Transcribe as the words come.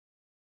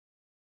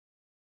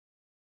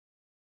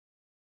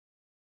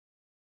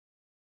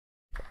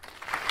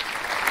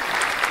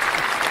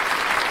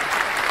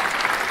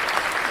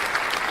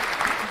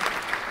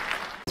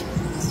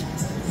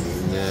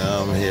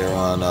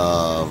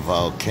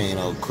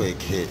Volcano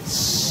quick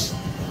hits.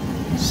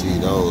 See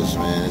those,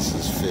 man. This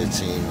is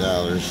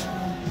 $15.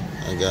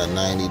 I got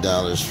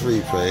 $90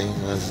 free pay.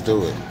 Let's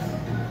do it.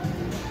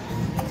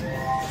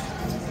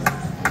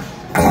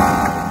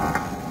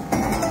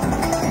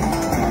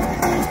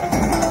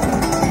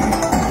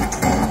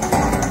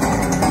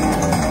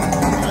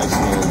 Nice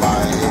little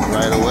line hit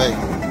right away.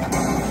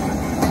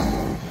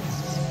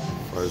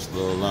 First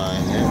little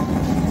line hit.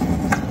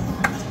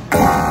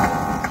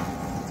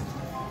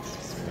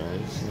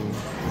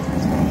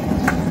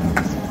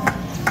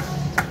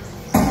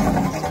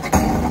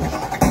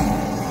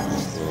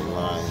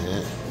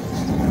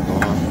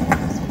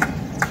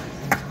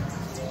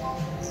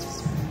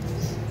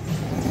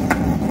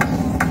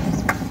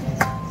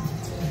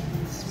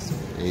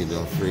 Need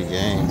them free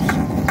games.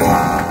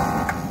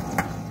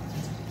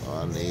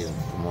 Oh, I need them.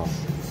 Come on.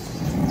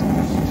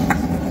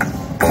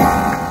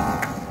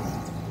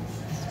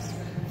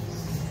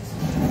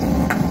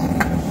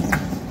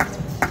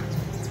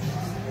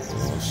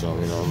 Don't show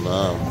me no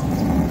love.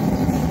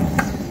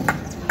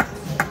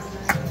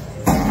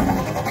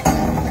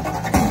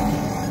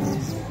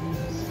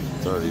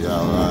 $30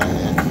 line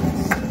hit.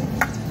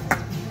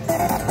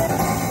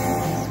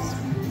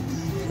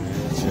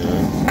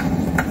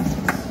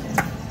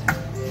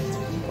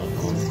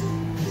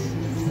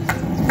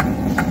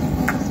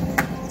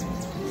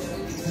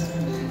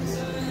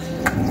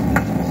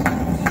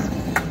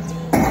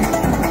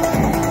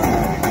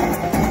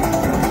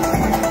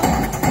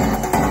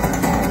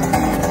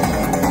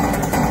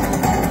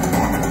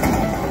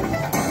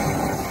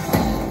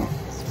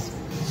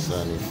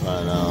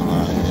 $75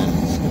 line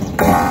hits.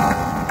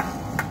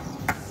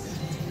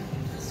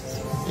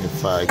 Get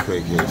 5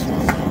 quick hits, my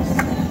man.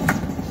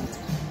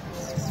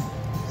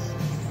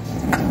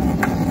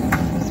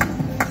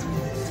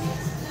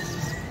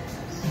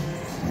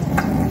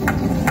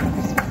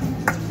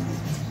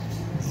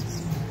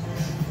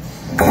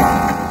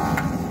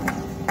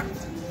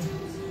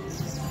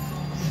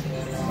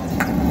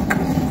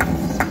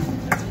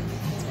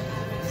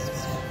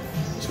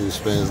 Two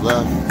spins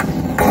left.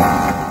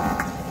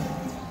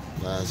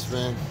 Last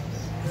spin.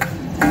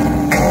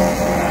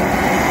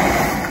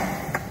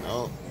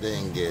 Nope,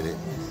 didn't get it.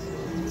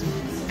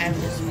 I'm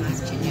just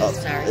watching you,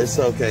 sorry. It's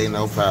okay,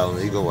 no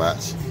problem. You can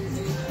watch.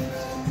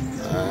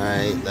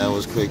 Alright, that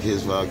was Quick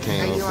Hits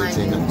Volcano. Are you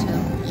 15. On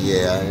YouTube?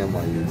 Yeah, I am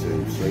on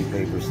YouTube. Straight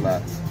Paper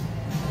Slots.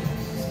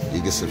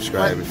 You can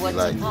subscribe if you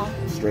like.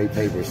 Straight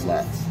Paper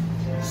Slots.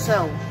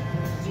 So,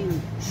 you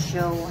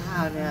show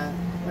how to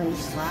play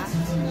slots?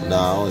 No,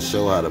 I don't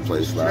show how to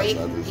play slots. Straight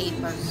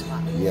paper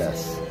slots.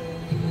 Yes.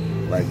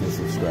 Like and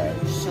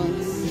subscribe. So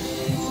you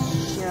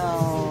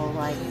show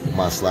like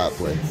my slot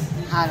play.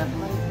 How to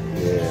play?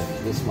 Yeah,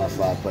 this is my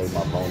slot play,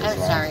 my bonus I'm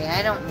sorry,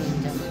 I don't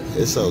mean to.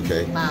 It's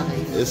okay. Bother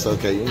you. It's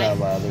okay, you're not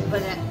bothering.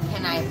 But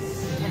can I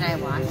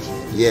watch?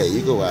 Yeah,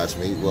 you can watch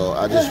me. Well,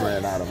 I just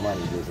ran out of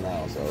money just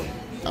now, so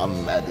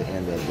I'm at the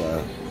end of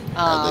the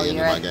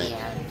my game.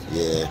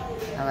 Yeah.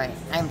 All right,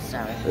 I'm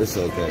sorry. It's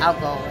okay. I'll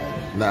go away.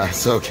 Nah,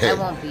 it's okay. I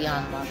won't be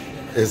on luck.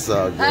 It's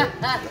all good.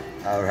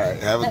 All right,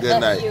 have a good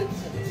night. You too.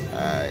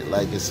 Alright,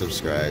 like and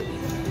subscribe.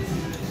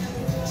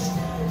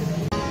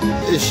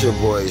 It's your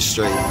boy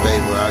Straight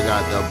Paper. I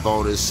got the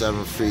bonus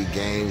 7 free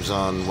games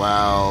on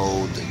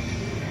Wild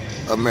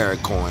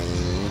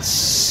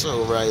Americoins.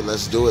 Alright,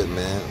 let's do it,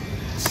 man.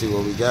 Let's see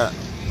what we got.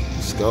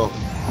 Let's go.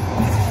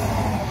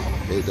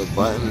 Hit the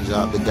button,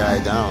 drop the guy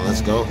down.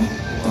 Let's go. 2.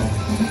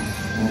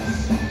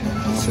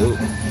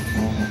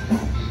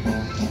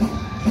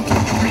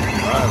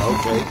 Alright,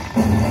 okay.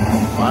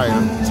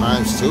 Fire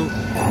times 2.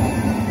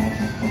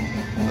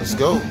 Let's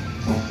go.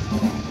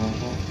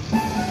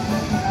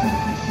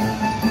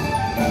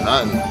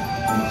 Nothing.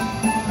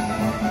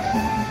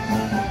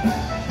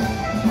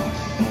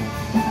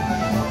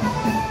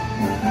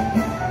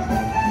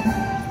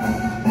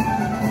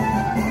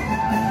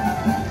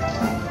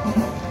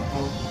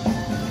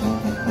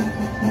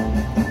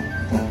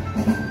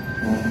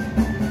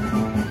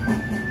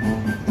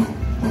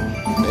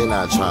 They're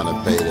not trying to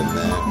bait it,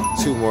 man.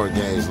 2 more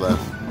games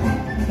left.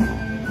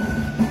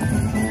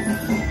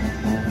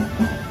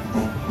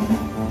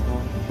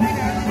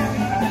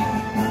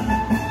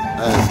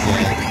 That's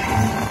game.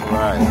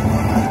 Right.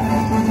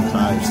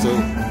 Times 2.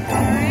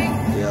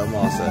 Yeah, I'm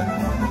all set.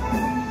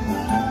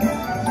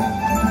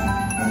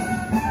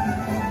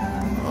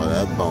 Oh,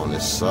 that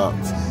bonus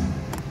sucked.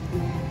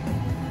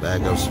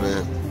 Back up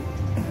spin.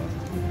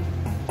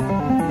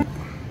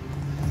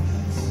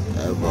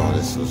 That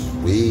bonus was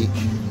weak.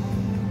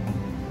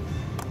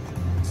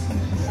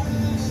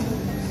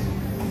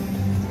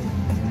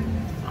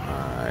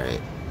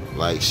 Alright.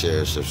 Like,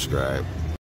 share, subscribe.